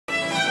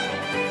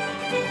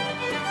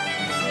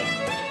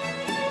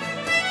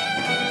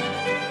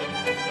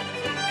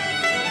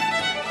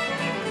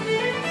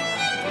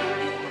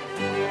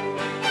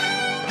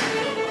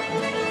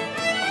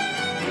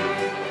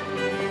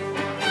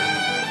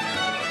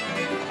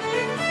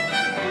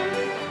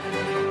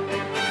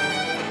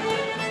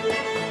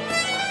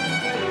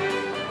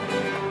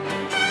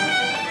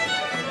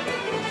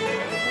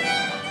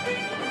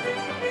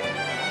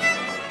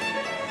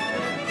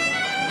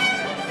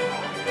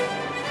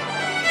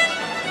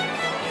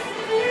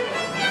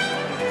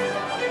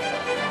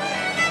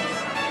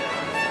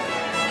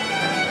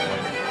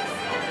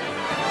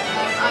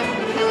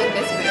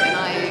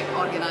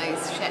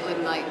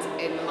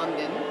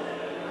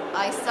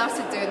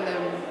started doing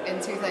them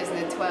in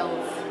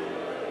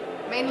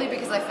 2012, mainly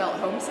because I felt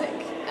homesick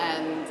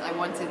and I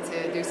wanted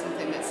to do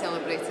something that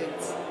celebrated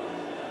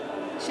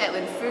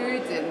Shetland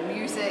food and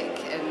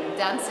music and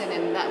dancing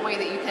in that way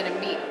that you kind of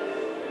meet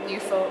new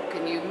folk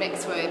and you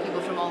mix with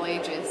people from all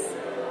ages.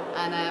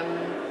 And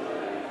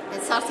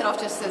it started off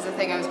just as a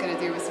thing I was going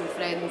to do with some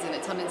friends, and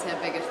it turned into a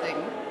bigger thing.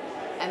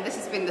 And this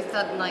has been the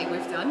third night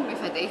we've done. We've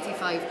had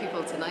 85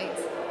 people tonight.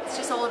 It's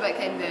just all about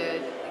kind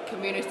of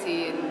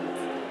community and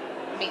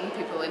meeting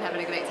people and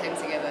having a great time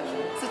together.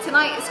 So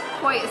tonight is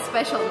quite a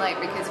special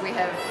night because we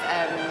have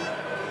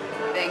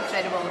the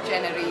incredible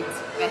Jenna Reid,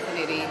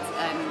 Bethany Reid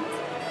and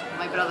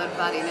my brother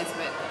Barry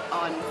Nisbet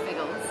on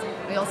fiddles.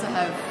 We also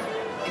have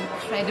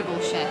incredible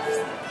chefs.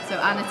 So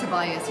Anna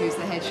Tobias, who's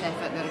the head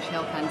chef at the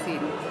Rochelle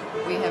Canteen.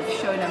 We have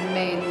shown a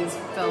men's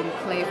film,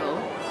 Clavel,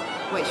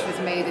 which was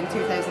made in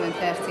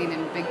 2013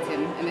 in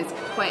Bigton, and it's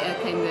quite an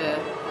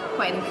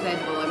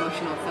incredible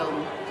emotional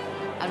film.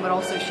 And we're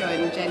also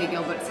showing Jenny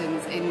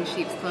Gilbertson's In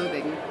Sheep's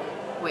Clothing,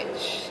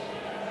 which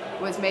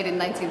was made in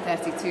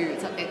 1932.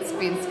 It's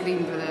been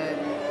screened with a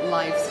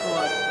live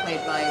score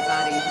played by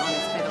Barry on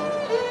his fiddle.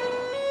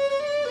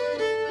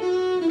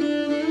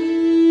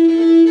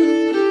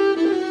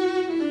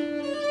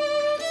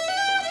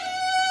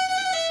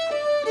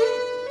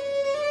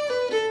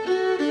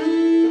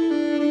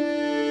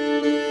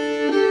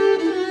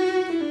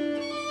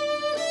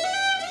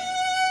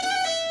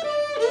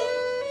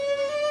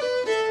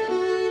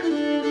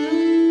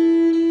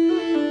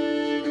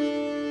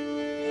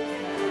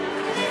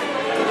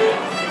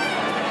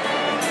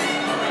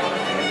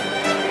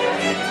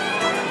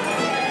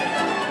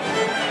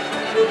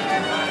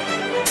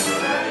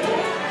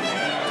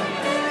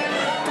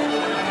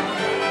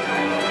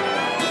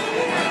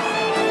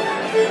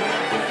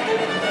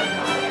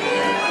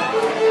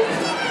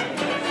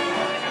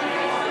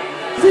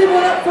 Does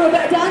anyone up for a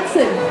bit of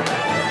dancing?